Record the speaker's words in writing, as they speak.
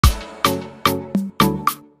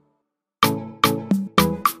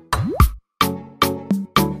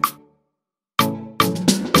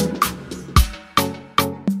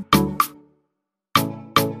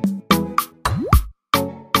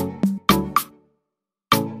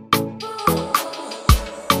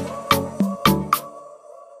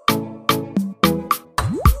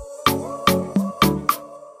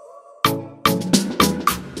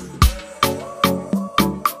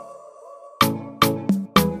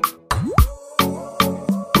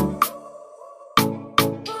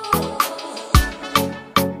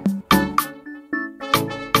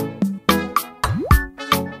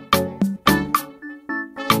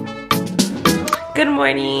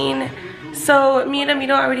morning. So me and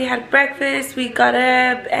Amino already had breakfast. We got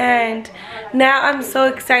up and now I'm so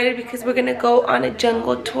excited because we're gonna go on a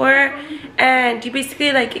jungle tour, and you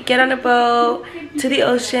basically like get on a boat to the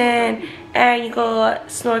ocean and you go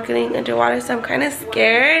snorkeling underwater. So I'm kind of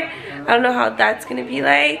scared. I don't know how that's gonna be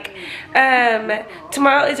like.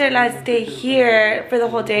 Tomorrow is our last day here for the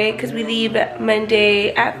whole day because we leave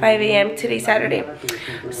Monday at 5 a.m. today, Saturday.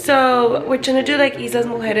 So we're trying to do like Islas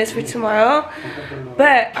Mujeres for tomorrow,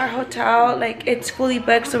 but our hotel, like, it's fully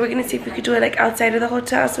booked, so we're gonna see if we could do it like outside of the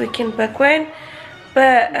hotel so we can book one.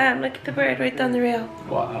 But look at the bird right down the rail.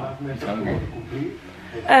 Wow.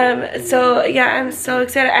 So yeah, I'm so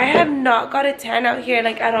excited. I have not got a tan out here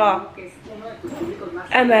like at all.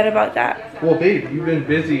 I'm mad about that. Well, babe, you've been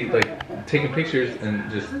busy like taking pictures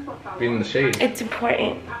and just being in the shade. It's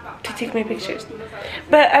important to take my pictures,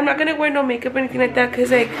 but I'm not gonna wear no makeup or anything like that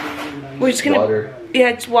because like we're just gonna water. Yeah,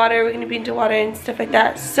 it's water. We're gonna be into water and stuff like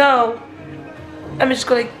that. So I'm just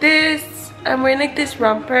go like this. I'm wearing like this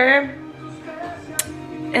romper,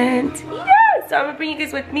 and yeah, so I'm gonna bring you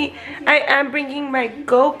guys with me. I am bringing my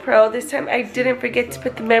GoPro this time. I didn't forget to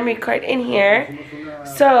put the memory card in here,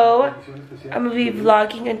 so I'm gonna be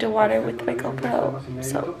vlogging underwater with my GoPro.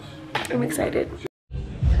 So I'm excited.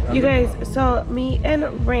 You guys, so me and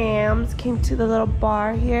Rams came to the little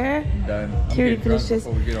bar here. Done. Here we finished this.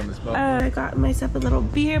 Before we get on this boat. I got myself a little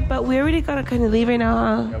beer, but we already gotta kind of leave right now,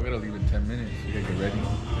 huh? Yeah, we gotta leave in 10 minutes. You gotta get ready.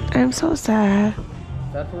 I'm so sad.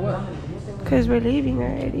 Sad for what? Because we're leaving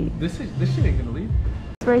already. This shit ain't gonna leave.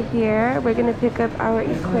 We're here. We're gonna pick up our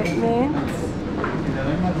equipment.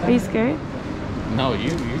 Are you scared? No,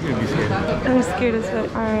 you're gonna be scared. I'm scared as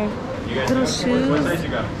fuck. Alright. Little shoes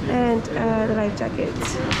and the life jacket.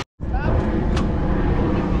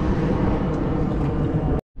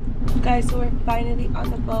 Guys, so we're finally on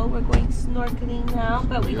the boat. We're going snorkeling now,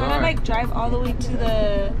 but we gotta like drive all the way to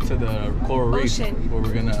the coral reef, ocean, where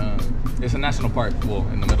we're gonna. It's a national park, well,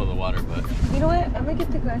 in the middle of the water, but. You know what? I'm gonna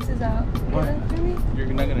get the glasses out. What? Get them for me? You're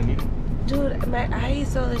not gonna need them. Dude, my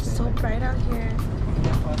eyes are so bright out here.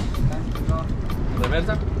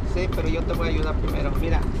 ¿Reversa? Sí, pero yo te voy a ayudar primero.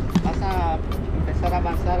 Mira, vas a empezar a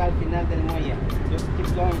avanzar al final del muelle. Just keep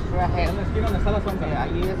going straight ahead. En la esquina donde está la sombra.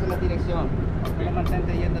 Ahí es la dirección. Tú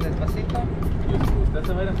mantente yendo despacito. ¿Usted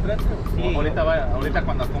se va a ir enfrente? Sí. Ahorita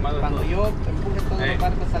cuando coma. Cuando yo empuje todos los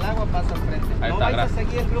barcos al agua, pasa al frente. Ahí No está, vais gracias. a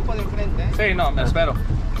seguir el grupo de enfrente, ¿eh? Sí, no, me espero.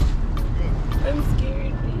 I'm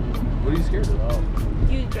scared. What are you scared of?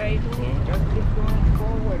 You driving it? Just keep going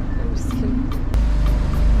forward. I'm scared.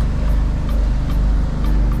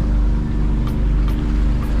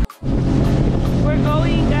 We're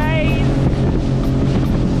going, guys.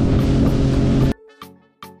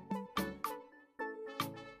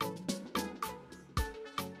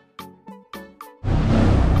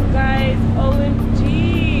 Guys, OMG.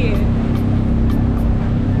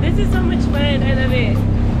 This is so much fun. I love it.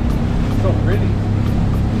 So pretty.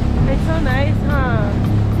 It's so nice, huh?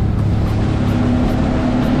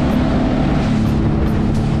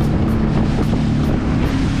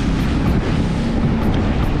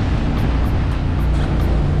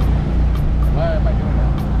 Why am I doing that?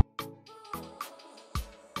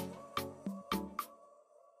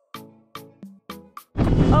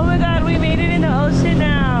 Oh my god, we made it in the ocean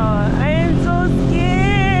now. I am so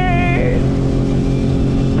scared.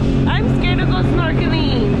 I'm scared to go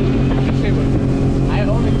snorkeling. I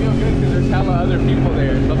only feel good because there's hella other people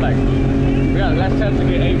there. So like, we got less chance to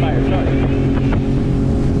get ate by a shark.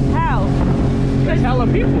 How? There's hella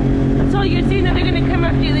people. So you're saying that they're gonna come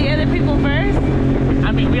after the other people first?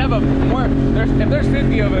 I mean, we have if there's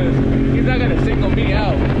 50 of us, he's not gonna single me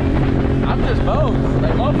out. I'm just both.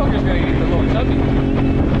 Like, motherfucker's gonna eat the little chubby.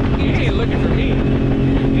 He ain't looking for me.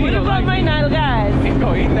 What about my nalgas? He's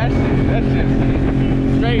gonna eat that shit. That's just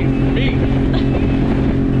straight meat.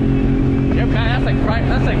 Yeah, man, that's like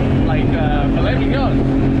filet mignon.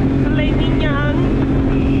 Filet mignon.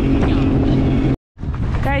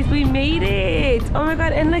 Guys, we made it. Oh my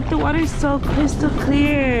god, and like the water is so crystal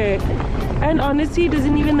clear. And honestly, it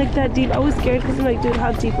doesn't even look that deep. I was scared because I'm like, dude,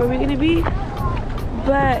 how deep are we gonna be?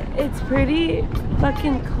 But it's pretty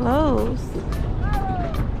fucking close.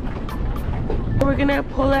 We're gonna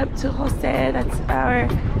pull up to Jose. That's our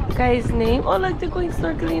guy's name. Oh look, they're going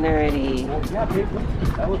snorkeling already. Yeah, babe,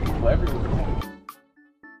 that was people everywhere.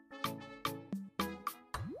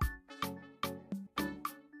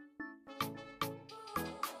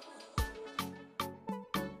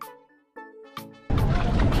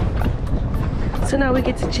 So now we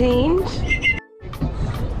get to change.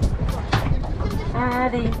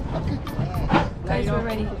 Ready. Guys, we're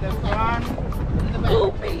ready.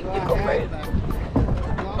 Oh, baby, go right.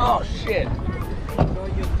 Oh shit.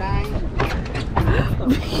 your time.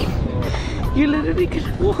 You're literally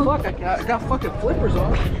gonna walk. Fuck, I got fucking flippers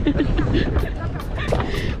on.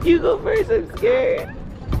 You go first, I'm scared.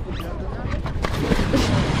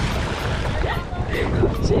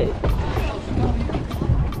 Oh shit.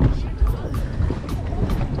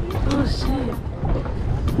 Oh shit.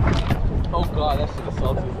 Oh god, that shit is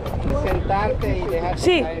salty. Sentarte y dejarte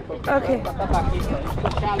Sí, caer porque okay. está bajito.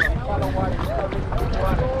 Shallow water.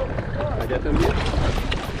 ¿Allá también?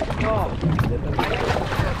 No.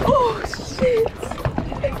 Oh shit.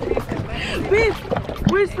 Babe,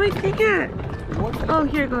 where's my thing at? Oh,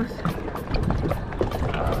 here it goes.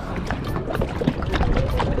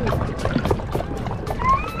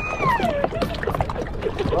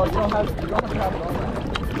 Oh, you don't have to have it on.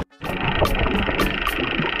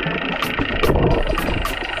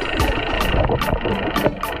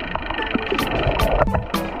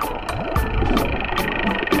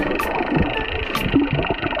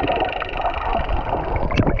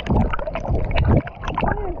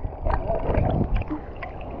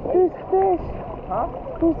 There's fish. Huh?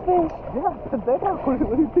 There's fish. Yeah, what do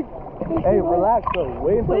you think? Hey, relax though.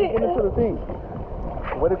 Wait until we get into the thing.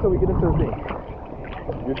 Wait until we get into the thing.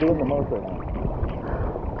 You're doing the most right now.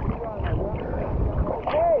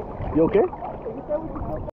 You okay?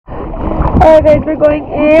 Alright guys, we're going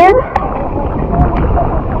in.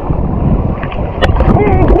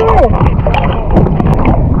 Here.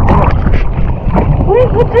 Wait,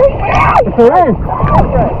 what's this? It's a race.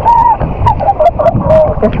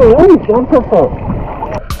 It's a race. Wonderful.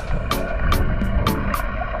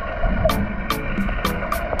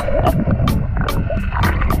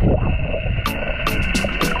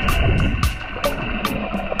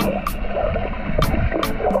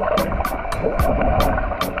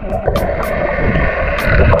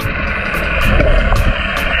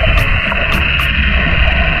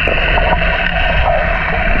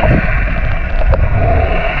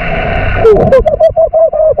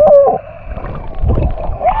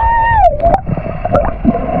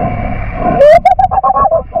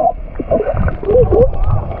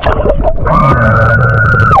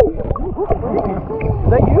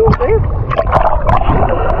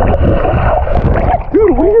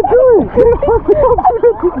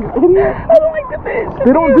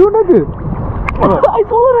 They don't do nothing. I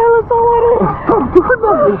told her I was so water. Stop doing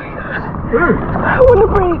nothing. I want to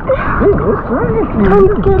break. Hey, what's wrong with you? I'm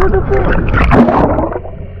scared of the fish.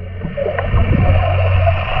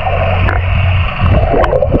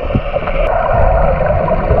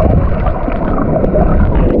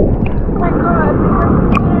 Oh my god, I'm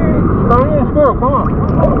scared. Don't get scared, come on.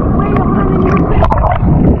 Wait, I'm running into the fish.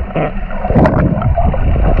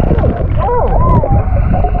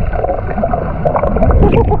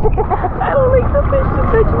 I don't like the fish to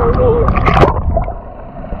touch my hand.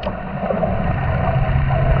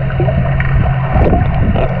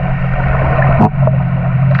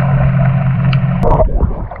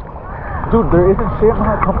 Dude, there isn't shit,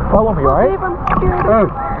 man. Come follow me, alright? Babe, I'm scared. Hey,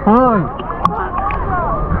 fine.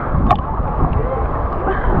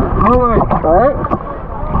 Alright?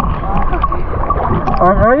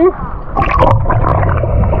 Alright, ready?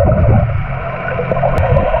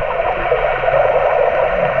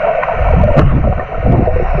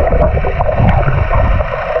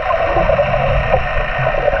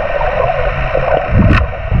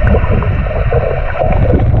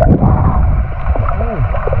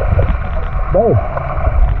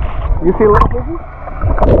 You see a little fishy?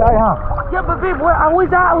 Yeah. Yeah, but babe, where I was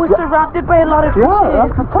at, I was surrounded by a lot of fish. Yeah,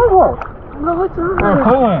 that's the puzzle. No, it's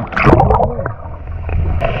not.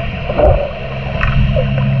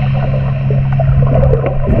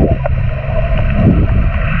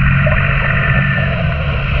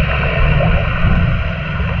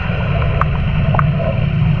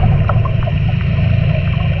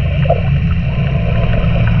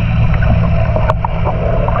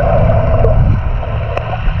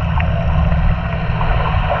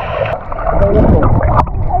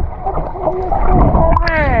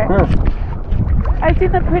 I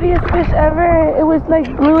seen the prettiest fish ever. It was like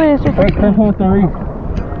bluish or something. Careful with the reef.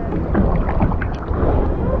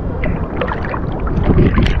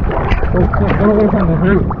 Get away from the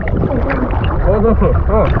reef. Oh,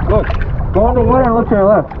 look. Go in the water and look to your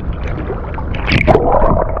left.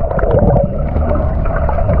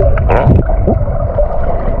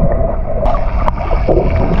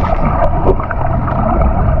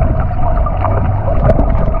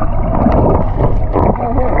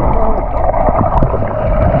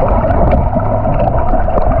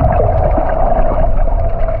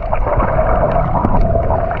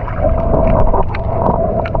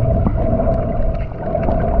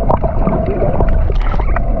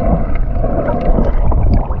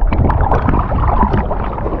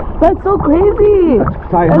 That's so crazy.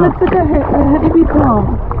 Tight, It huh? looks like a honeybee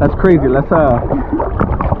comb. That's crazy. Let's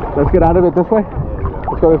get out of it this way.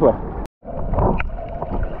 Let's go this way.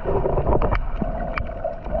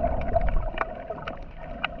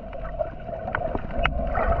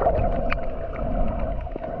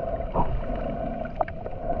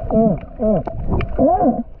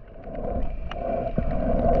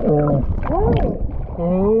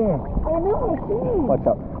 Watch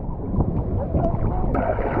out.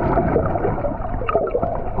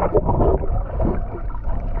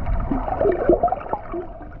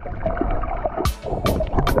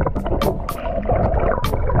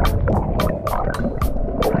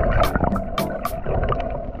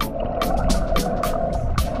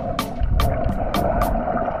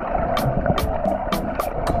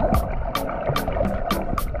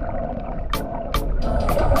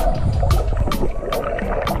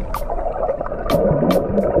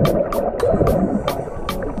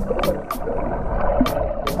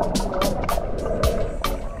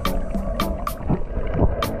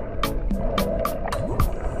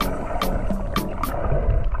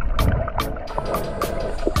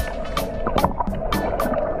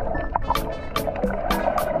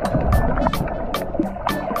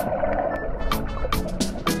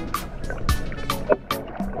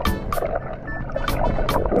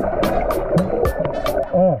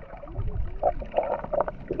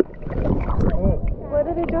 What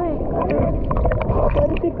are they doing? What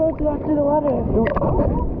if it goes down to the water?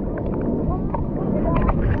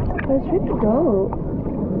 That's really dope.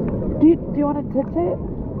 Do you want to touch it?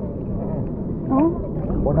 No?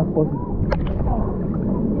 We're not supposed to.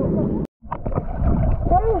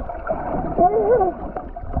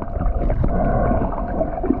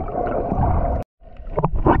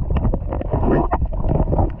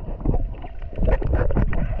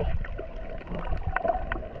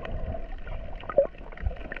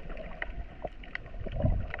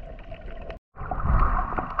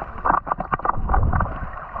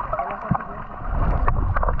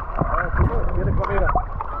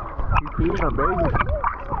 He's feeding her baby.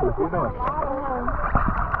 What's he doing?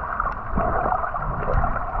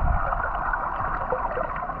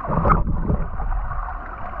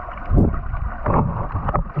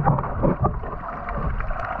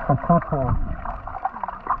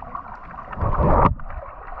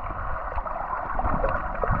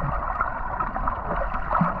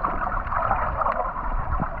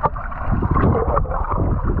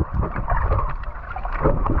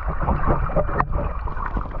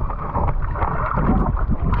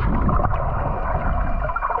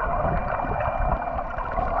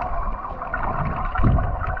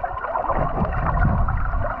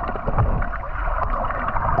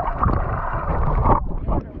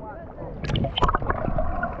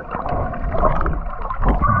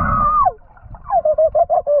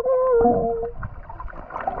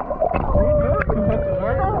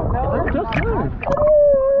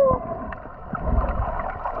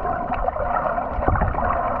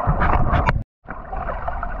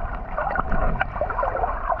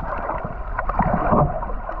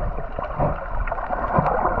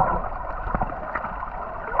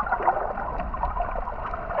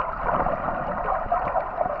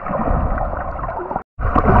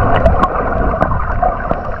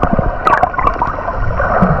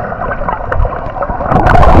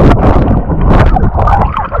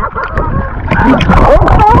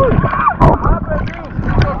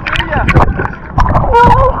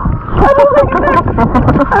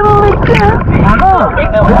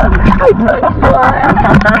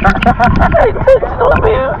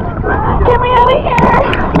 Get me out of here!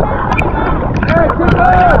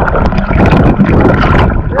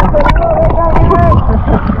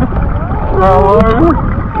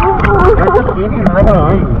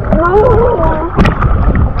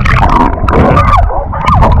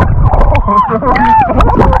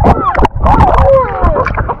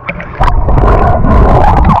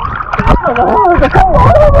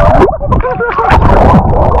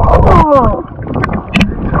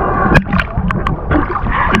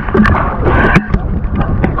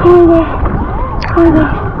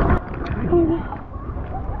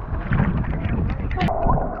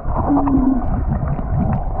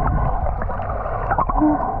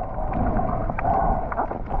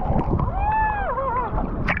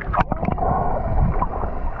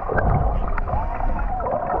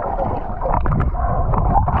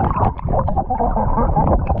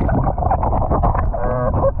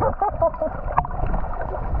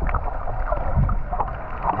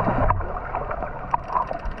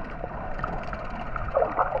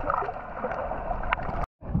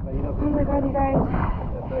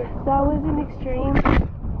 That was an extreme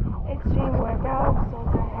workout. I'm so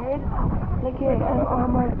tired. head. Look at it, I'm all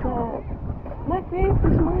marked up. Look, babe,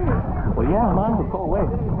 this mine. Well, yeah, mine will go away.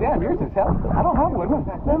 Damn, yours is healthy. I don't have one.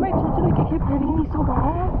 Remember I told you like it kept hurting me so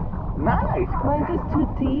bad? Nice. Mine's just too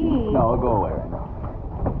deep. No, it'll go away right now.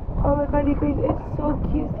 Oh my god, you guys, it's so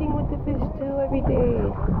cute seeing what the fish do every day.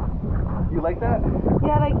 You like that?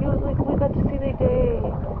 Yeah, like we got to see their day.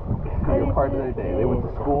 Favorite part of their day. They went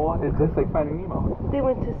to school. It's just like Finding Nemo. They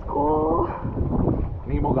went to school.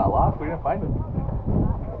 Nemo got lost. We didn't find him.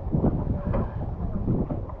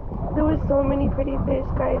 There were so many pretty fish,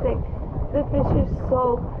 guys. Like, the fish are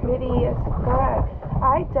so pretty as fuck.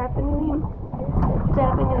 I definitely,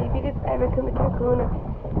 if you guys ever come to Cancun or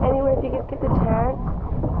anywhere, if you guys get the chance,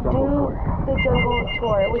 do the jungle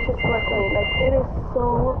tour, which is snorkeling. Like, it is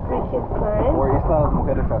so freaking fun. Or Islas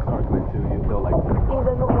Mujeres are snorkeling too. You'll like it.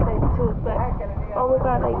 Islas Mujeres too, but oh my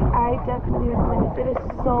god, like, I definitely recommend it. It is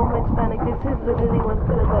so much fun. Like, this is literally one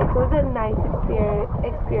for the books. So it's a nice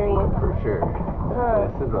experience. For sure.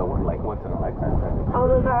 This is a like once in a lifetime type of thing. Oh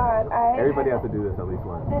my god, Everybody has to do this at least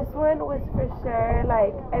once. This one was for sure,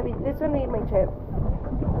 like, I mean, this one made my trip.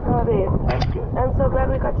 Oh, babe. I'm so glad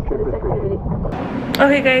we got to do this activity.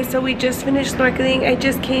 Okay, guys, so we just finished snorkeling. I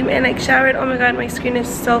just came and, like, showered. Oh my god, my screen is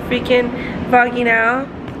so freaking foggy now.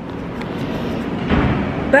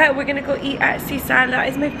 But we're gonna go eat at Sureal.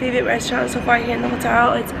 It's my favorite restaurant so far here in the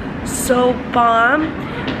hotel. It's so bomb.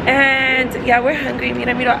 And yeah, we're hungry.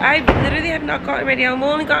 Mira. I literally have not gotten ready. I've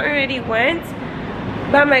only gotten ready once.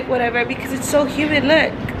 But I'm like, whatever, because it's so humid.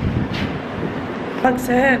 Look.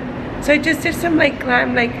 So I just did some like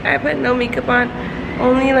glam. Like, I put no makeup on.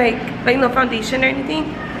 Only like no foundation or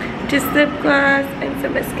anything. Just lip gloss and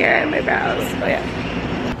some mascara on my brows. Oh yeah.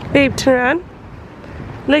 Babe, turn around.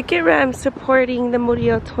 Look at Ram supporting the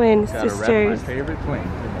Murillo twin sisters. My favorite twin.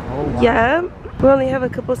 Yeah. We only have a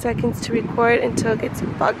couple seconds to record until it gets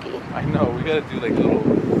foggy. I know, we gotta do like little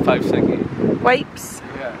 5-second wipes.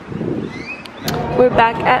 Yeah. We're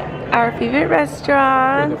back at our favorite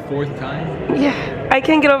restaurant. For the 4th time? Yeah. I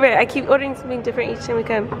can't get over it. I keep ordering something different each time we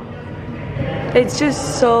come. It's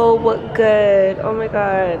just so good. Oh my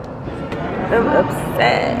god. I'm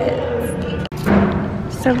obsessed.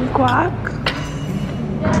 Some guac.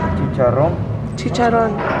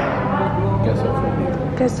 Chicharrón.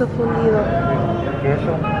 Queso fundido.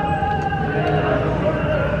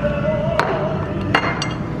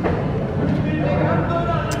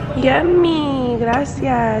 Yummy,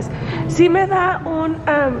 gracias. Si me da un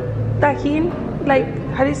tajín, like,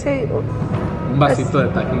 how do you say? Un vasito de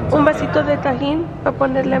tajín. Un vasito de tajín para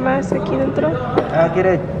ponerle más aquí dentro.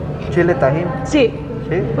 ¿Quiere chile tajín? Sí.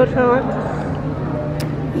 Sí. Por favor.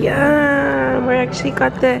 Yum, we actually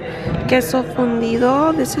got the queso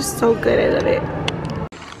fundido. This is so good, I love it.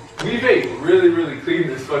 We've ate really clean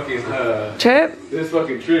this fucking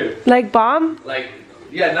trip. Like bomb? Like,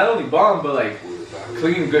 yeah, not only bomb, but like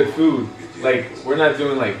clean, good food. Like, we're not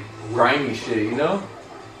doing like grimy shit, you know?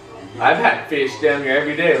 I've had fish down here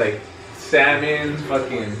every day, like salmon,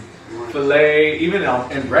 fucking filet. Even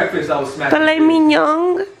in breakfast, I was smashing Filet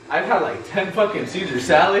mignon. I've had like 10 fucking Caesar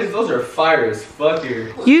salads. Those are fire as fuck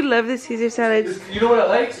here. You love the Caesar salads. You know what I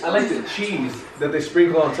like? I like the cheese that they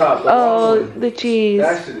sprinkle on top. Oh, the cheese.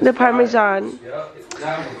 The Parmesan.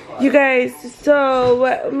 You guys,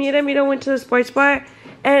 so Mira went to the sports bar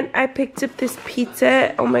and I picked up this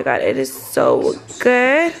pizza. Oh my god, it is so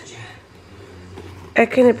good. I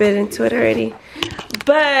couldn't bit into it already.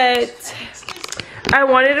 But I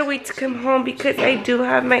wanted to wait to come home because I do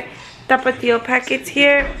have my tapatio packets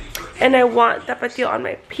here and I want tapatio on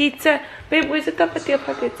my pizza. Babe, where's the tapatio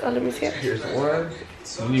packets? Oh, let me see it. Here's one.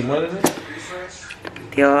 You need one of them?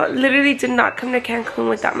 Tapatio literally did not come to Cancun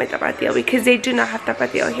without my tapatio because they do not have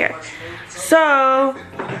tapatio here. So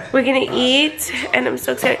we're gonna eat and I'm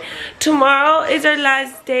so excited. Tomorrow is our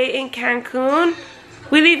last day in Cancun.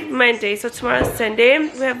 We leave Monday, so tomorrow's Sunday.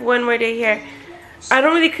 We have one more day here. I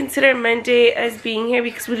don't really consider Monday as being here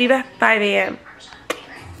because we leave at 5 a.m.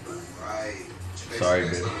 Sorry,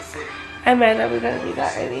 babe. I meant that we're gonna be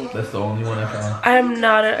that early. That's the only one I found. I'm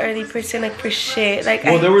not an early person, like, for shit. Like,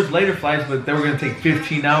 well, there was later flights, but they were gonna take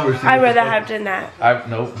 15 hours. I'd rather have done that.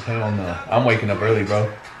 Nope, hell no. I'm waking up early,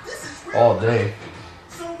 bro. All day.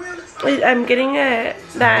 I'm getting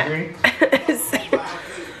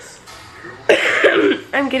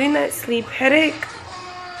I'm getting that sleep headache.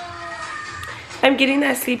 I'm getting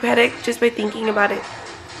that sleep headache just by thinking about it.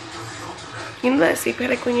 You know that sleep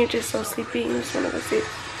headache when you're just so sleepy and you just want to go sleep.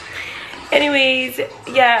 Anyways,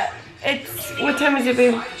 yeah, it's, what time is it,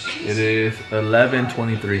 babe? It is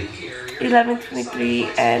 11:23. 11:23,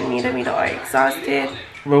 and Mira are exhausted.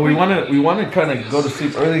 Well, we wanna kind of go to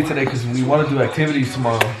sleep early today because we want to do activities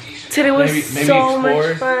tomorrow. Today was so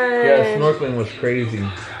much fun. Yeah, snorkeling was crazy.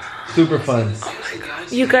 Super fun. Oh my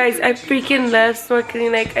god. You guys, I freaking love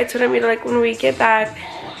snorkeling. Like, I told him, like, when we get back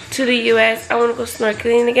to the US, I want to go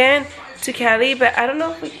snorkeling again to Cali, but I don't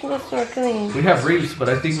know if we can go snorkeling. We have reefs, but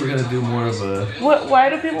I think we're going to do more of a... Why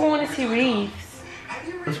do people want to see reefs?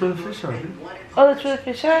 That's where the fish are, dude. Oh, that's where the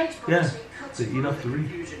fish are? Yeah, they eat off the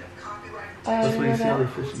reef. That's why you see all the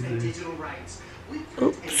fish there.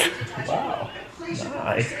 Oops. Wow.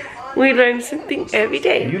 Nice. We learn something every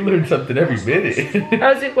day. You learn something every minute.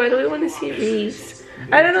 I was like, why do we want to see reefs?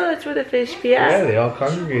 I don't know, that's where the fish be at. Yeah, they all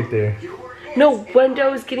congregate there. No wonder I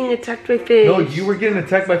was getting attacked by fish. No, you were getting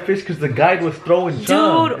attacked by fish because the guide was throwing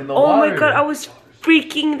chum in the water. My god, I was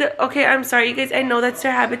freaking okay, I'm sorry you guys, I know that's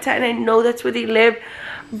their habitat and I know that's where they live,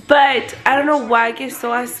 but I don't know why I get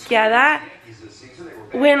so asqueada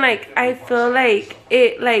when like I feel like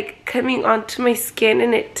it like coming onto my skin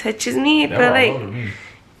and it touches me. I feel like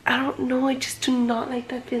I don't know, I just do not like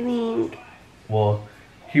that feeling. Well,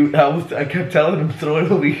 I kept telling him throw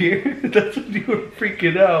it over here. That's when you were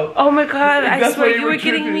freaking out. Oh my god, I swear you were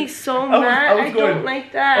getting me so mad. I don't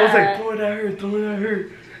like that. I was like, throw it at her, throw it at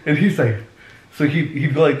her. And he's like, so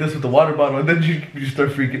he'd go like this with the water bottle, and then you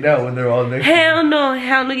start freaking out when they're all next to you. Hell no,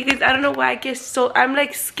 you guys, I don't know why I get so, I'm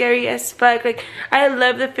like scary as fuck. Like, I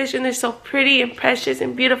love the fish and they're so pretty and precious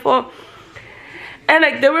and beautiful. And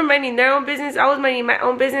like, they were minding their own business, I was minding my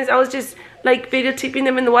own business. I was just like videotaping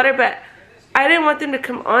them in the water, but I didn't want them to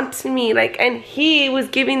come on to me. Like, and he was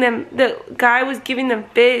giving them, the guy was giving them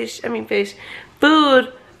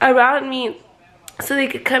food around me so they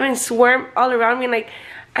could come and swarm all around me. Like,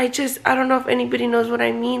 I don't know if anybody knows what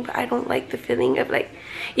I mean, but I don't like the feeling of like,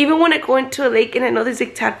 even when I go into a lake and I know there's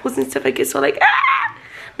like tadpoles and stuff, I get so like, ah!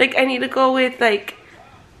 Like, I need to go with like,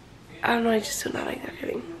 I don't know, I just do not like that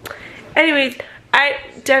feeling. Anyways, I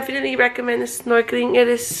definitely recommend the snorkeling. It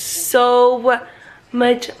is so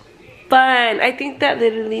much fun. I think that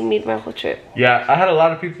literally made my whole trip. Yeah, I had a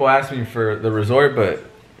lot of people ask me for the resort, but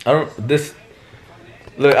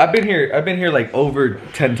look, I've been here like over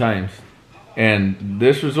 10 times. And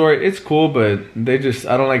this resort, it's cool, but I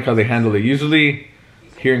don't like how they handle it. Usually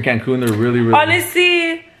here in Cancun, they're really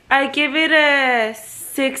honestly, I give it a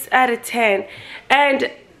 6 out of 10.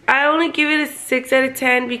 And I only give it a 6 out of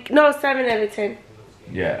 10 no, 7 out of 10.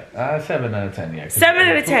 Yeah, 7 out of 10, yeah. 7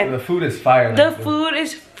 out of 10. The food is fire. The food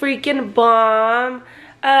is freaking bomb.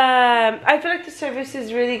 I feel like the service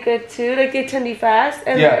is really good too. Like, they tend to be fast.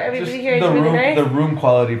 And yeah, everybody here is really nice. The room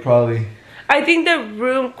quality, probably. I think the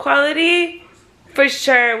room quality, for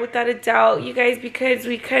sure, without a doubt, you guys, because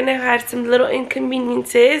we kind of had some little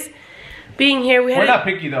inconveniences being here. We're not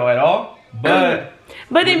picky though at all, but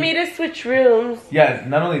they made us switch rooms. Yeah,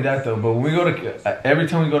 not only that though, but when we go to every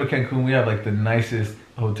time we go to Cancun, we have like the nicest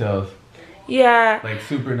hotels. Yeah, like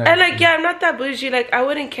super nice. And like, yeah, I'm not that bougie. Like, I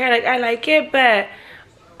wouldn't care. Like, I like it, but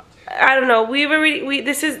I don't know.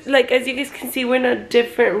 This is like, as you guys can see, we're in a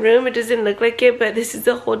different room. It doesn't look like it, but this is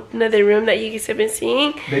a whole another room that you guys have been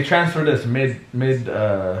seeing. They transferred us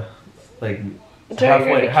like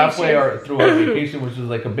halfway through our vacation, which was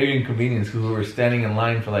like a big inconvenience because we were standing in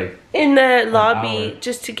line for like in the lobby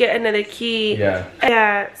just to get another key.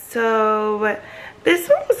 Yeah. So this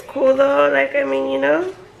one was cool though. Like, I mean, you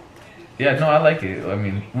know. Yeah, no, I like it. I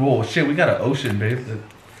mean, whoa, shit, we got an ocean, babe.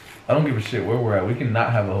 I don't give a shit where we're at. We can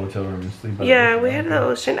not have a hotel room and sleep. Yeah, we had the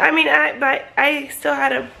ocean. I mean, but I still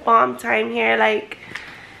had a bomb time here. Like,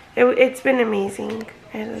 it's been amazing.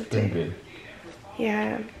 I loved it. Been good.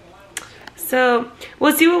 Yeah. So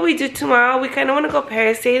we'll see what we do tomorrow. We kind of want to go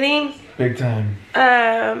parasailing. Big time.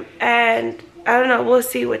 And I don't know. We'll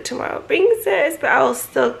see what tomorrow brings us. But I'll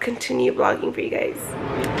still continue vlogging for you guys.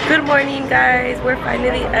 Good morning, guys. We're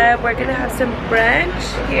finally up. We're gonna have some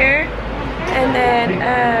brunch here. And then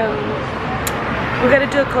we're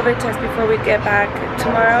gonna do a COVID test before we get back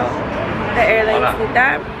tomorrow. The airlines need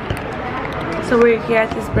that. So we're here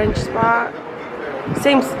at this brunch spot,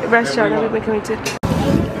 same restaurant that we've been coming to.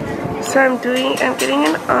 So I'm getting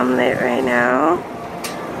an omelet right now.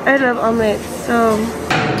 I love omelets. So,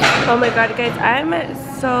 oh my god, guys,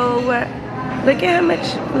 look at how much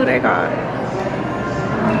food I got.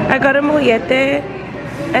 I got a mollete,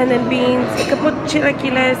 and then beans, a couple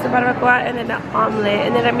chilaquiles, barbacoa, and then an omelet.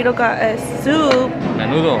 And then Ramiro got a soup.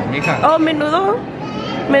 Menudo, mija. Oh, menudo.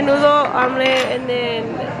 Menudo, omelet, and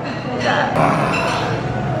then that.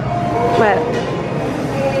 What?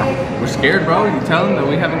 We're scared, bro. You tell them that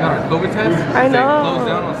we haven't got our COVID test? I know. They closed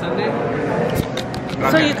down on Sunday.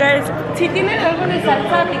 So you guys, ¿sí tienen algo de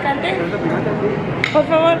salsa picante? Por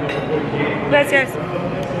favor. Gracias.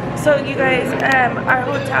 So you guys, our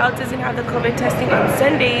hotel doesn't have the COVID testing on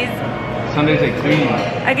Sundays, Sundays they clean.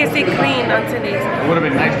 I guess they clean on Sundays. It would have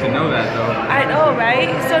been nice to know that though. I know, right?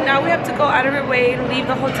 So now we have to go out of our way, leave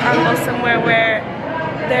the hotel, and go somewhere where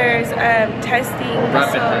there's testing,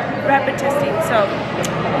 rapid testing. So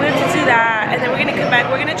we have to do that, and then we're gonna come back.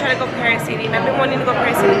 We're gonna try to go parasailing. I've been wanting to go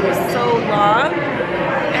parasailing for so long,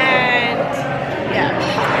 and yeah.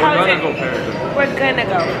 We're gonna go parasailing. We're gonna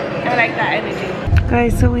go. I like that energy.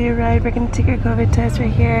 Guys, so we arrived. We're gonna take our COVID test right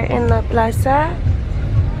here in La Plaza.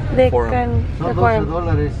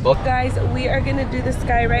 Guys, we are gonna do the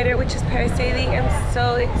Skyrider, which is parasailing. I'm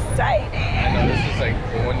so excited. I know, this is like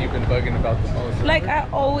the one you've been bugging about the most. Like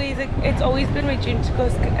it's always been my dream to go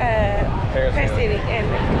parasailing, and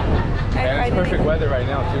it's perfect weather right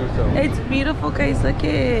now too. So it's beautiful, guys. Look at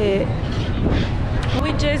it.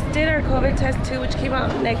 We just did our COVID test too, which came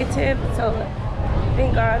out negative. So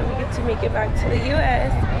thank God we get to make it back to the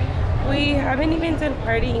U.S. We haven't even done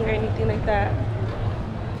partying or anything like that.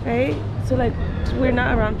 Right? So like we're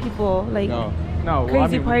not around people like no,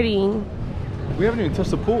 crazy partying. We haven't even touched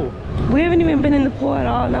the pool. We haven't even been in the pool at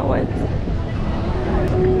all, not once.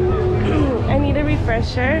 I need a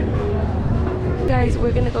refresher. Guys,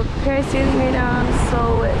 we're gonna go parasailing right now. I'm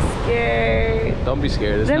so scared. Don't be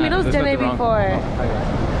scared. Remiro's done it before.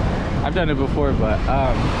 I've done it before, but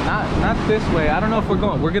not this way. I don't know if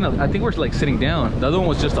we're gonna I think we're like sitting down. The other one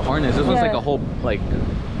was just a harness. This one's like a whole like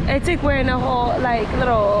it's like we're in a whole like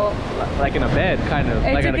little like in a bed kind of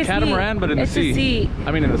like in a catamaran but in the sea.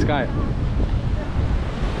 I mean in the sky.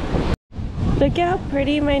 Look at how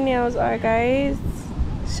pretty my nails are, guys.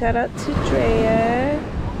 Shout out to Drea.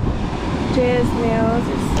 Drea's nails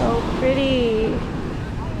are so pretty.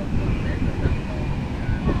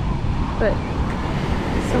 But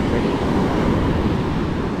so pretty.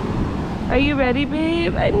 Are you ready,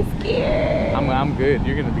 babe? I'm scared. I'm good.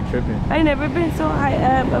 You're gonna be tripping. I've never been so high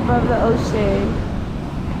up above the ocean.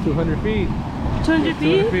 200 feet. 200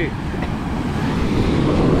 feet? 200 feet.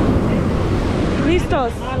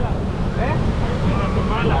 Listos.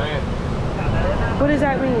 What does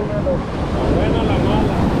that mean?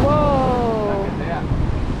 Whoa.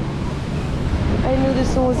 I knew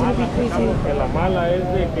this one was gonna be crazy. La mala es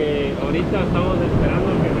de que ahorita estamos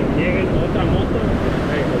esperando que nos llegue otra moto.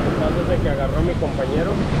 Lo que pasa es de que agarró a mi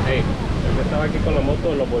compañero. El que estaba aquí con la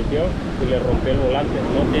moto lo volteó y le rompió el volante.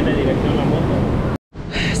 No tiene dirección la moto.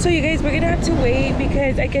 So you guys, we're gonna have to wait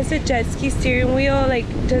because I guess the jet ski steering wheel like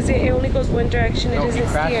it only goes one direction. It doesn't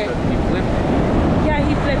steer. He flipped it. Yeah,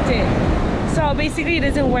 he flipped it. So basically it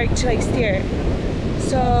doesn't work to like steer.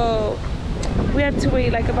 So we have to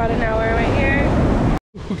wait like about an hour right here.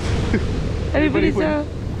 Everybody got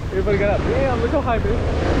up. Damn, look how high, babe.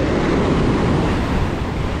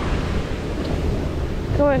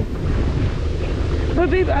 Go on. But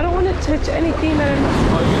babe, I don't want to touch anything that I'm not.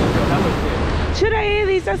 Oh, you're gonna feel hella shit. Should I at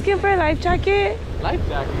least ask him for a life jacket? Life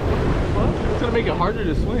jacket? What? It's gonna make it harder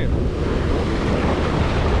to swim.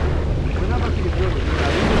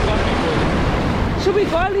 Should we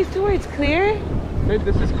go at least to where it's clear? Babe,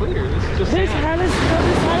 this is clear. This is just there's hella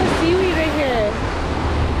seaweed right here.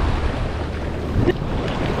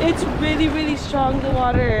 It's really, really strong, the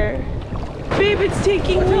water. Babe, it's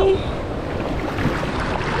taking me.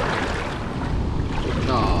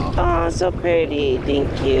 Oh, so pretty.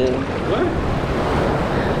 Thank you. What?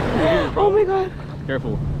 Oh my god.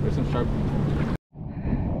 Careful. There's some sharp.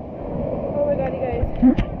 Oh my god, you guys.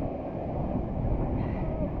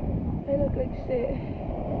 I look like shit.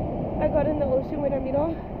 I got in the ocean with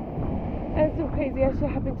Ramiro. And some crazy ass shit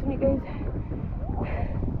happened to me, guys.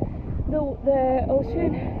 The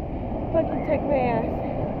ocean fucking took my ass.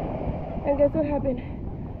 And guess what happened?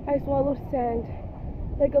 I swallowed sand.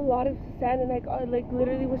 Like a lot of sand, and I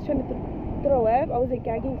literally was trying to throw up. I was like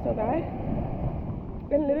gagging so bad.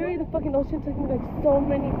 And literally the fucking ocean took me like so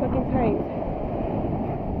many fucking times.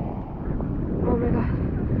 Oh my god.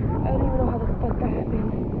 I don't even know how the fuck that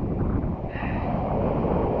happened.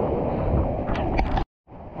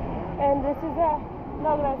 And this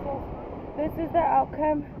is the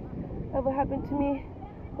outcome of what happened to me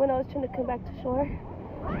when I was trying to come back to shore.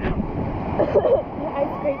 I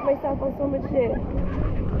scraped myself on so much shit.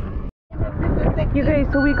 You guys,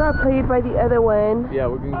 so we got played by the other one. Yeah,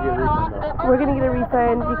 we're gonna get a refund though. We're gonna get a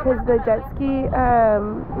refund because the jet ski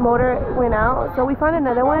motor went out. So we found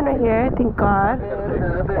another one right here, thank God.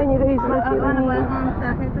 And you guys look at me.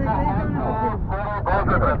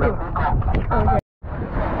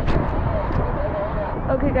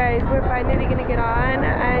 Okay guys, we're finally gonna get on.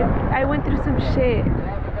 I went through some shit.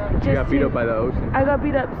 You got beat up by the ocean. I got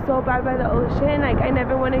beat up so bad by the ocean. Like I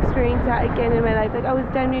never want to experience that again in my life. Like I was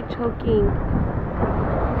damn near choking.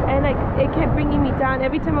 And like it kept bringing me down.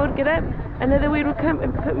 Every time I would get up, Another wave will come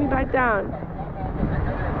and put me back down.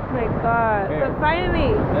 Oh my god. Here. But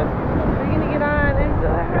finally, we're gonna get on. I'm so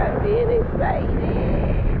happy and excited.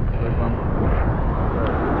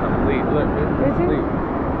 Complete. Look, it's Is it? complete.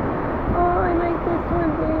 Oh, I like this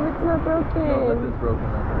one, babe. It's not broken. No, look, it's broken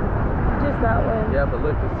up. Just that one. Yeah, but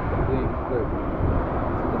look, it's complete. Look,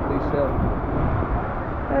 it's a complete shell.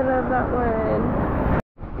 I love that one.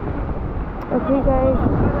 Okay, guys,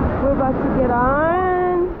 we're about to get on.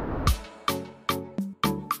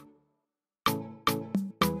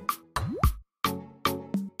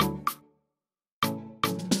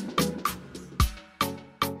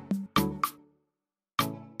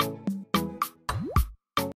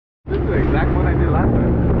 This is the exact one I did last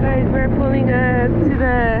time. Guys, we're pulling up to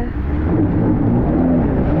the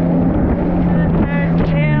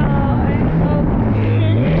tail. I'm so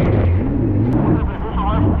scared.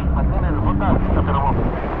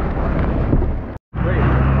 Wait.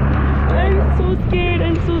 I'm so scared.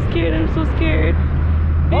 I'm so scared. I'm so scared.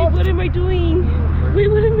 Babe, what am I doing? Wait,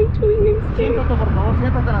 what am I doing? I'm scared. Siéntate, por favor,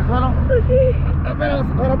 siéntate en el suelo. Okay. Pero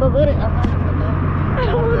espérate, dure. I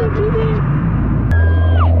don't want to do this.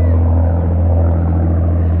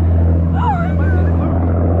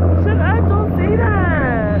 Shut up, don't say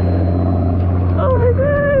that. Oh my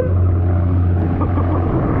god.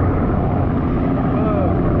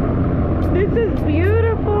 This is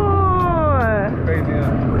beautiful. Crazy,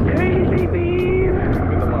 huh? Crazy, babe.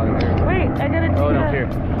 Look at the water there. Wait, I gotta take Oh, no, that. here.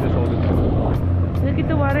 Just hold it. Look at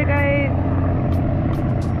the water, guys.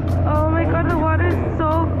 Oh my god, the water is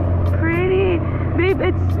so pretty. Babe,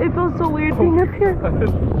 it feels so weird being up here.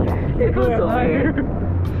 It feels so weird.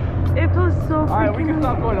 It feels so Alright, we can freaking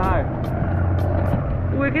stop going high.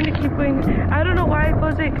 We're gonna keep going. I don't know why it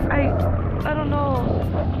feels like I don't know.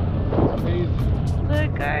 Please.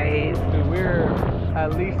 Look, guys. Dude, we're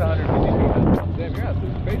at least 150 feet. Damn, you're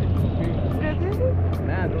absolutely crazy.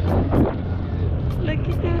 Man, Look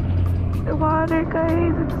at the water,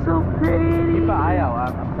 guys. It's so pretty. keep an eye out.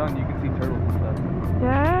 I'm telling you, you can see turtles and stuff.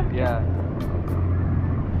 Yeah? Yeah.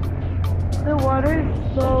 The water is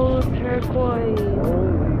so turquoise.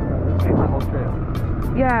 Holy crap. This is the whole trail.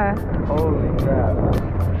 Yeah. Holy crap.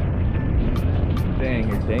 Dang,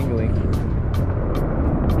 you're dangling.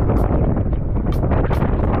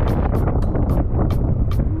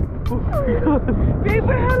 Babe,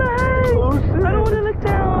 we're hella high. Oh, shit. I don't want to look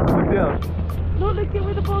down. Look down. No, look at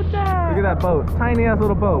where the boat's at. Look at that boat. Tiny ass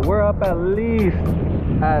little boat. We're up at least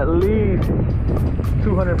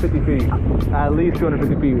 250 feet. At least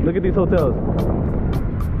 250 feet. Look at these hotels.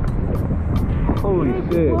 Holy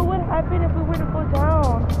Babe, shit. what would happen if we were to go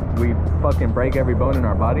down? We fucking break every bone in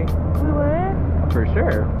our body? We would? For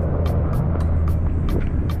sure.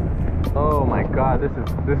 Oh my god, this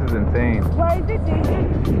is insane. Why is it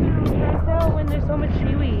dangerous to parasail when there's so much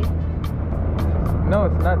seaweed? No,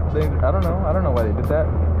 it's not dangerous. I don't know why they did that.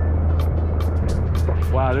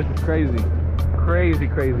 Wow, this is crazy. Crazy.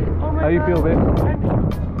 Oh my How you god. feel, babe? I'm-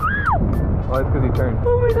 Oh, it's because he turned.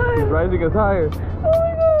 Oh my He's god. rising us higher. Oh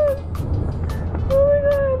my god. Oh my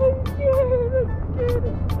god. I'm scared. I'm scared.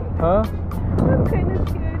 Huh? I'm kind of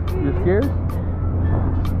scared. Babe. You're scared?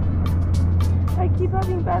 I keep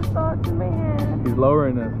having bad thoughts in my head. He's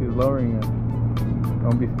lowering us.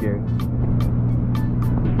 Don't be scared.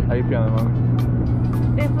 How you feeling, Mom?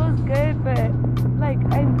 It feels good, but like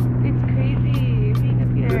it's crazy being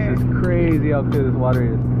up here. This is crazy how clear this water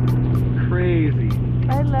is. Crazy.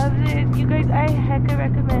 I love this. You guys, I hecka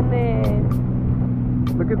recommend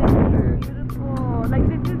this. Look at This is this. beautiful. Like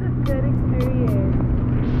this is a good experience.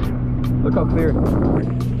 Look how clear.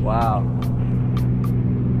 Wow.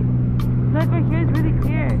 Look, right here is really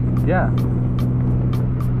clear. Yeah.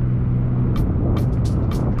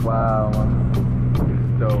 Wow, Mom.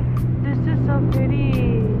 Dope. This is so pretty.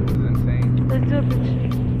 This is insane. Let's do a picture.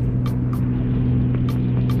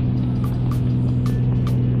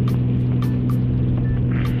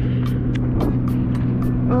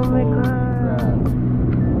 Oh my god.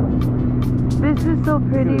 This is so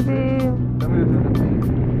pretty, babe. Tell me this is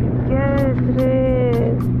insane. Yes, it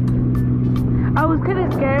is. I was kind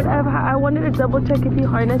of scared of how I wanted to double check if he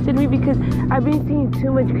harnessed me because I've been seeing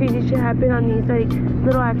too much crazy shit happen on these like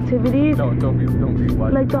little activities. Don't be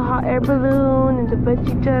watching. Like the hot air balloon and the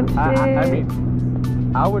bungee jump shit. I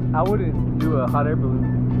mean, I wouldn't do a hot air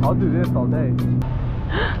balloon. I'll do this all day.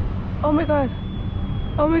 Oh my god.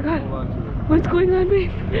 Oh my god. Hold on to it. What's going on,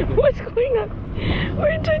 babe? What's going on?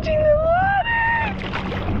 We're touching the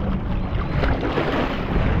water.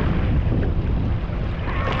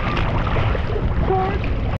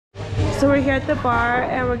 So we're here at the bar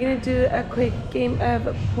and we're gonna do a quick game of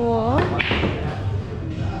pool.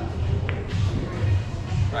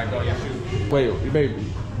 Alright, go, you shoot. Wait, baby, do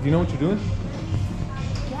you know what you're doing?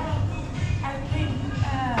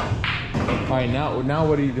 All right, now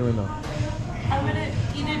what are you doing though? I'm gonna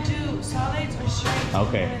either do solids or straight.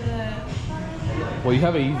 Okay. Well, you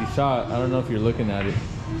have an easy shot. I don't know if you're looking at it.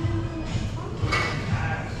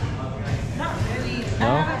 Not really.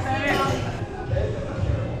 No?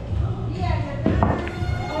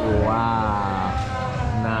 Wow.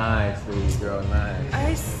 Nice, baby girl, nice.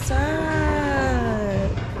 I suck.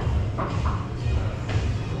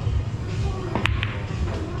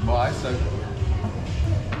 Well, I suck.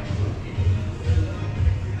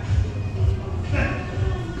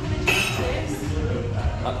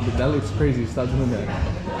 But that looks crazy. Stop doing that.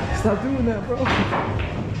 Stop doing that, bro. What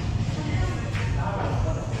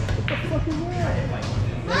the fuck is that?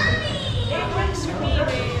 It works for me,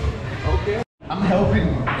 babe. Okay. I'm helping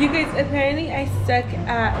you. You guys, apparently I suck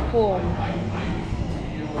at pool.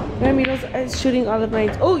 Ramiro's shooting all of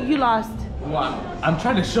mine. Oh, you lost. Well, I'm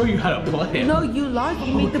trying to show you how to play. No, you lost.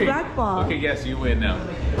 You made the black ball. Okay, yes, you win now.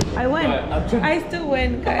 I win. I still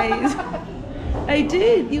win, guys. I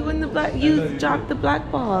did. You won the black. You dropped the black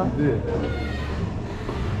ball. You did.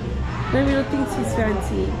 Ramiro thinks he's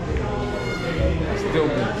fancy. Still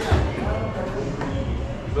good.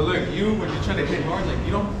 But look, when you're trying to hit hard, like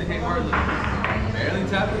you don't have to hit hard, like barely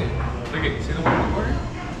tapping it. Look at, see the one in the corner?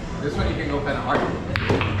 This one you can go kind of hard.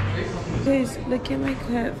 Guys, look at my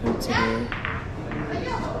cut from today.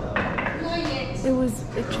 It was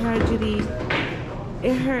a tragedy.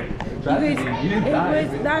 It hurt. Tragedy? You didn't die,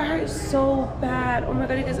 That hurt so bad. Oh my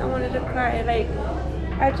god, because I wanted to cry. Like,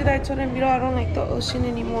 after that I told him, I don't like the ocean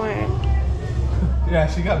anymore. Yeah,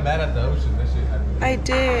 she got mad at the ocean. That shit happened. I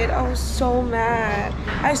did. I was so mad.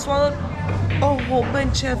 I swallowed a whole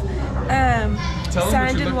bunch of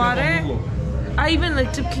sand and water. I even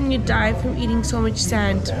looked up, can you die from eating so much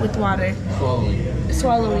sand with water?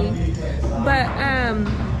 Swallowing. But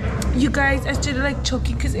you guys, I started like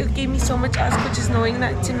choking because it gave me so much asco just knowing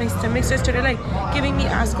that it's in my stomach. So I started like giving me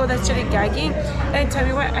asco that started gagging. And tell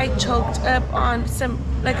me what, I choked up on some,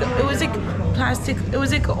 like, it was like plastic. It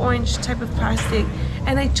was like an orange type of plastic.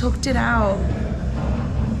 And I choked it out.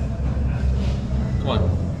 Come on.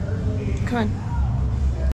 Come on.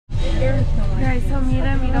 Guys, so me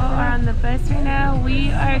and Ramiro are on the bus right now.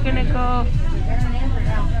 We are gonna go.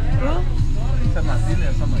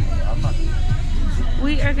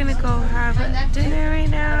 We are gonna go have dinner right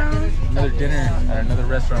now. Another dinner at another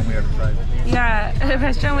restaurant we haven't tried. Yeah, a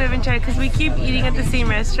restaurant we haven't tried because we keep eating at the same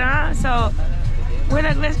restaurant. So we're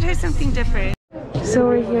like, let's try something different. So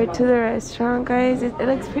we're here to the restaurant, guys. It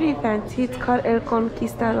looks pretty fancy. It's called El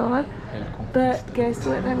Conquistador. But guess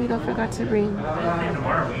what Ramiro forgot to bring?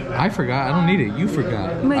 I forgot. I don't need it. You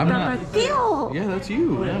forgot. My tapatio. Yeah, that's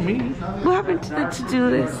you. Not me. What happened to the to-do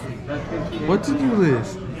list? What to-do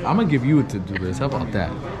list? I'm gonna give you a to-do list. How about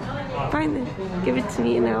that? Fine then. Give it to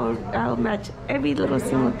me and I'll match every little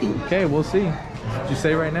single thing. Okay, we'll see. What you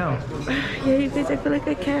say right now? Yeah, you guys, I feel like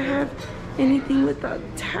I can't have anything without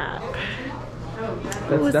tap.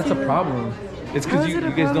 That's a problem. It's because you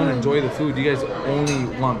guys don't enjoy the food. You guys only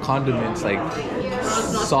want condiments like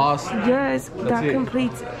sauce. Yes, that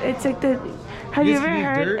completes. It's like the. Have you ever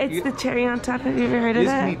heard? It's the cherry on top. Have you ever heard of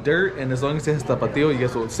that? You just eat dirt, and as long as it has tapatio, you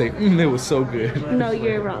guys will say, it was so good. No,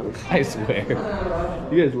 you're wrong. I swear.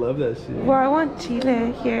 You guys love that shit. Well, I want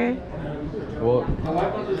chile here. Well,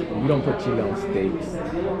 we don't put chile on steaks.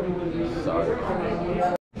 Sorry.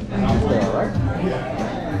 Alright.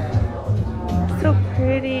 So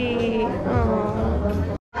pretty.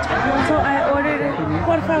 Aww. So I ordered it.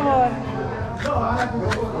 Por favor.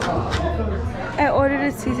 I ordered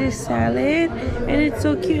a Caesar salad and it's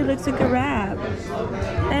so cute. It looks like a wrap.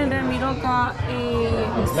 And Ramiro got a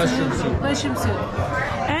mushroom soup.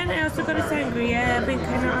 And I also got a sangria. I've been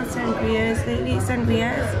kind of on sangrias lately.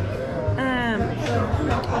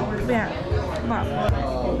 Yeah. Wow.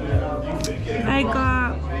 I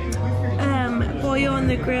got pollo on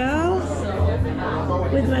the grill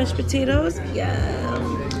with mashed potatoes.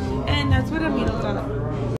 Yeah. And that's what Ramiro got.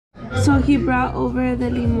 So he brought over the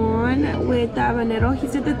limon with the habanero. He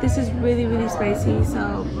said that this is really, really spicy.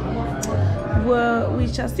 So we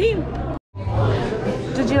shall see.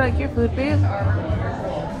 Did you like your food, babe?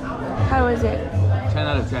 How was it? 10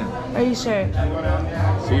 out of 10. Are you sure?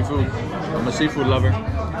 Seafood. I'm a seafood lover.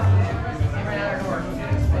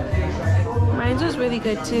 Mine was really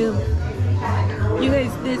good too. You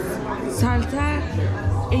guys, this salsa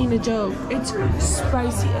ain't a joke. It's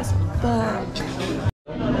spicy as fuck.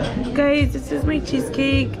 Guys, this is my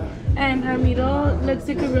cheesecake, and Ramiro looks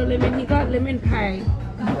like a real lemon. He got lemon pie.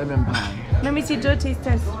 Lemon pie. Let me see, do a taste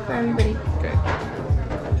test for everybody. Okay.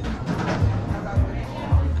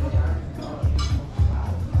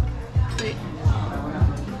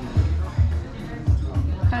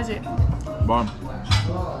 How's it? Bomb.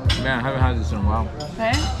 Man, I haven't had this in a while.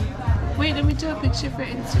 Okay. Wait, let me do a picture for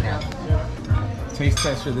Instagram. Taste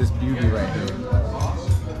test for this beauty right here.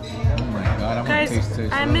 Oh my god, I'm Guys, gonna taste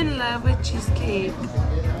test. I'm in love with cheesecake.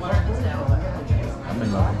 I'm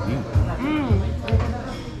in love with you.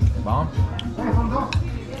 Bomb?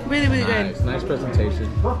 Really, really Nice, good. nice presentation.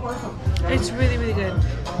 It's really, really good.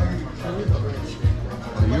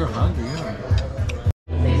 You're hungry, yeah.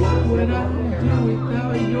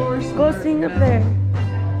 Go sing up there.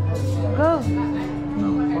 Go.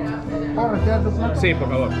 Sí, por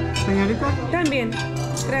favor. También.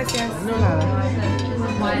 Gracias. No, nada.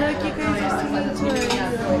 Look, you guys are singing to us.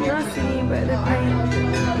 Not singing, but they're playing.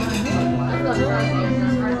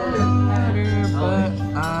 But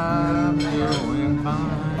I'm doing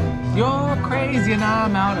fine. You're crazy and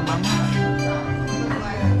I'm out of my mind.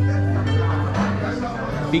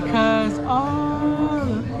 Because all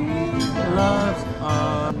the people loves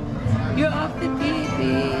all. You're off the beat,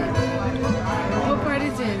 babe. What part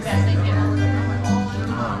is this?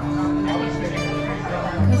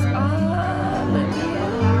 Cause all of you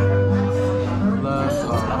Loves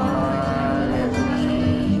all. all of me,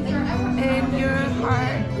 and your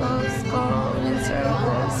heart goes gold in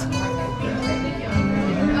circles.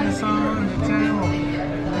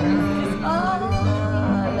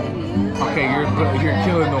 All of you. Okay, you're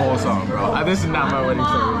killing the whole song, bro. This is not my wedding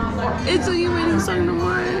song. It's a your wedding song no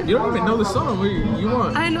more. You don't even know the song. You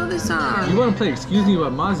want? I know the song. You want to play "Excuse Me" by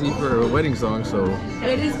Mozzie for a wedding song, so.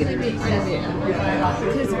 It is gonna be a part of it.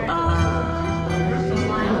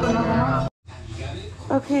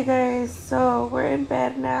 Okay, guys. So we're in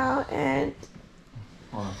bed now, and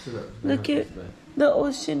look at the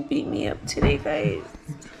ocean beat me up today, guys.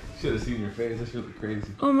 Should have seen your face. That shit look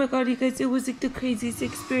crazy. Oh my god, you guys! It was like the craziest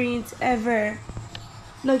experience ever,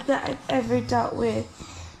 like that I've ever dealt with.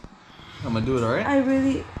 I'm gonna do it, alright? I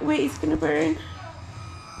really wait. It's gonna burn.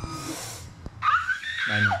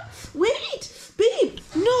 I know. Wait, babe,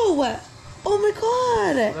 no! Oh my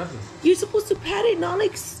god! You're supposed to pat it, not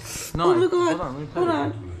like. No, oh my god! hold on, let me pat Hold it.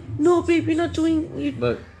 on. No, babe, you're not doing.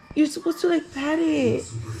 Look. You're supposed to like pat it.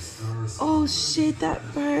 Oh shit, that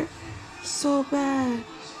burnt so bad.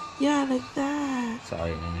 Yeah, like that.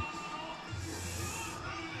 Sorry, man.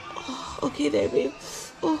 Oh, okay, there, babe.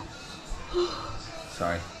 Oh.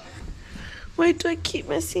 Sorry. Why do I keep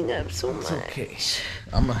messing up so much? It's okay.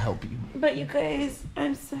 I'm gonna help you. But you guys,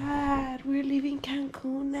 I'm sad. We're leaving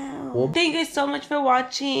Cancun now. Well, thank you guys so much for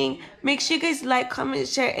watching. Make sure you guys like, comment,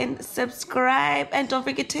 share, and subscribe. And don't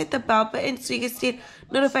forget to hit the bell button so you guys get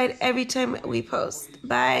notified every time we post.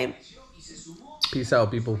 Bye. peace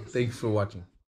out, people. Thanks for watching.